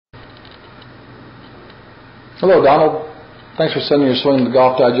Hello, Donald. Thanks for sending your swing to the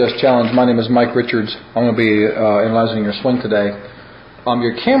Golf Digest Challenge. My name is Mike Richards. I'm going to be analyzing your swing today.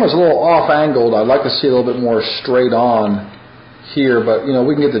 Your camera's a little off-angled. I'd like to see a little bit more straight on here, but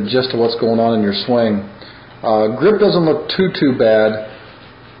we can get the gist of what's going on in your swing. Grip doesn't look too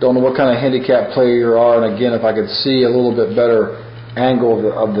bad. Don't know what kind of handicap player you are, and again, if I could see a little bit better angle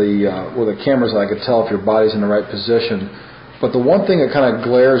of where the camera's, I could tell if your body's in the right position. But the one thing that kind of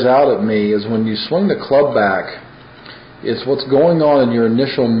glares out at me is when you swing the club back, it's what's going on in your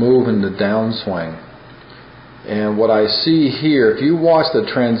initial move in the downswing. And what I see here, if you watch the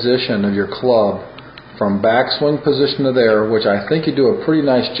transition of your club from backswing position to there, which I think you do a pretty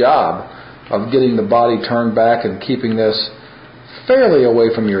nice job of getting the body turned back and keeping this fairly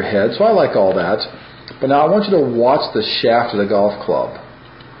away from your head, so I like all that. But now I want you to watch the shaft of the golf club.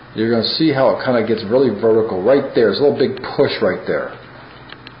 You're going to see how it kind of gets really vertical right there. There's a little big push right there.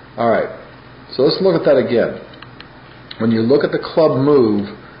 Alright, so let's look at that again. When you look at the club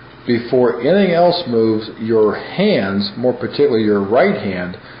move, before anything else moves, your hands, more particularly your right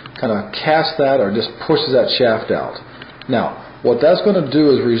hand, kind of cast that or just pushes that shaft out. Now, what that's going to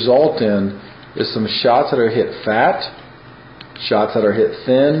do is result in is some shots that are hit fat, shots that are hit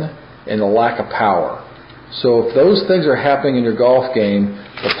thin, and a lack of power. So if those things are happening in your golf game,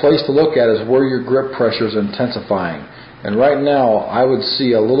 the place to look at is where your grip pressure is intensifying. And right now, I would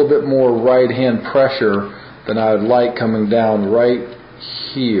see a little bit more right hand pressure than I would like coming down right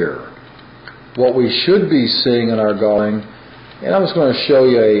here. What we should be seeing in our golfing, and I'm just going to show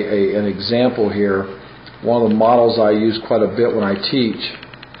you an example here. One of the models I use quite a bit when I teach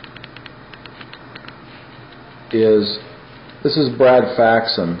is, this is Brad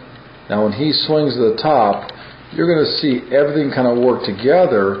Faxon. Now when he swings to the top, you're going to see everything kind of work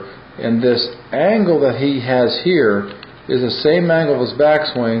together, and this angle that he has here is the same angle of his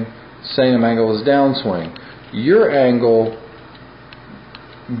backswing, same angle of his downswing. Your angle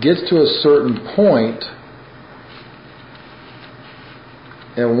gets to a certain point,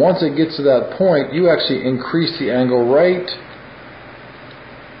 and once it gets to that point, you actually increase the angle right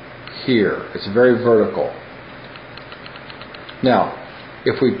here. It's very vertical. Now,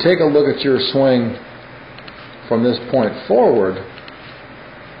 if we take a look at your swing from this point forward,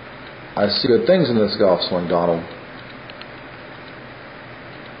 I see good things in this golf swing, Donald.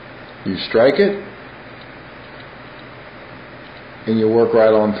 You strike it, and you work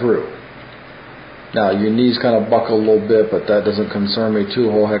right on through. Now, your knees kind of buckle a little bit, but that doesn't concern me too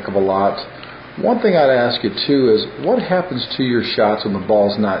a whole heck of a lot. One thing I'd ask you, too, is what happens to your shots when the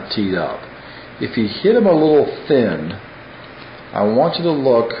ball's not teed up? If you hit them a little thin, I want you to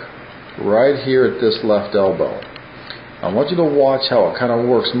look right here at this left elbow. I want you to watch how it kind of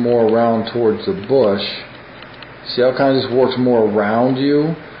works more around towards the bush. See how it kind of just works more around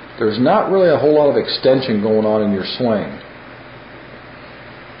you? There's not really a whole lot of extension going on in your swing.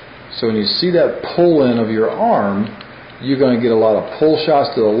 So when you see that pull-in of your arm, you're going to get a lot of pull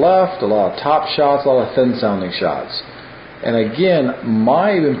shots to the left, a lot of top shots, a lot of thin-sounding shots. And again,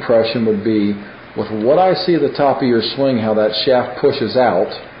 my impression would be, with what I see at the top of your swing, how that shaft pushes out,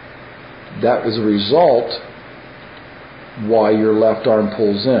 that is a result why your left arm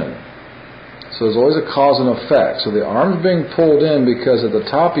pulls in. So there's always a cause and effect. So the arm's being pulled in because at the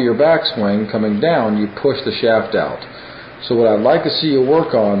top of your backswing coming down, you push the shaft out. So what I'd like to see you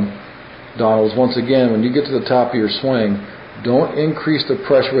work on, Donald, is once again, when you get to the top of your swing, don't increase the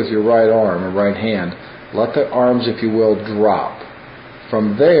pressure with your right arm or right hand. Let the arms, if you will, drop.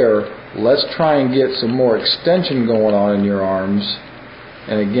 From there, let's try and get some more extension going on in your arms.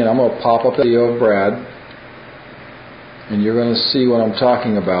 And again, I'm going to pop up the video of Brad, and you're going to see what I'm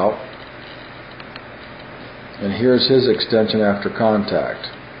talking about. And here's his extension after contact.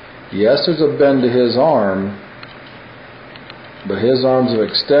 Yes, there's a bend to his arm, but his arms are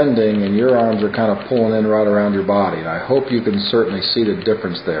extending and your arms are kind of pulling in right around your body. And I hope you can certainly see the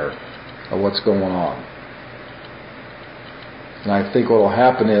difference there of what's going on. And I think what will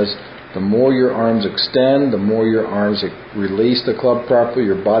happen is the more your arms extend, the more your arms release the club properly,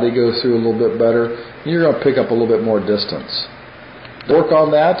 your body goes through a little bit better, and you're going to pick up a little bit more distance. Work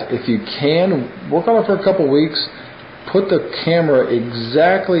on that. If you can, work on it for a couple weeks. Put the camera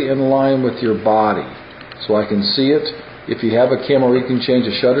exactly in line with your body so I can see it. If you have a camera where you can change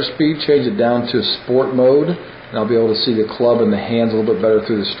the shutter speed, change it down to sport mode, and I'll be able to see the club and the hands a little bit better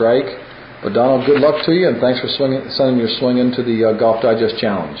through the strike. But Donald, good luck to you, and thanks for sending your swing into the Golf Digest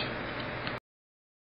Challenge.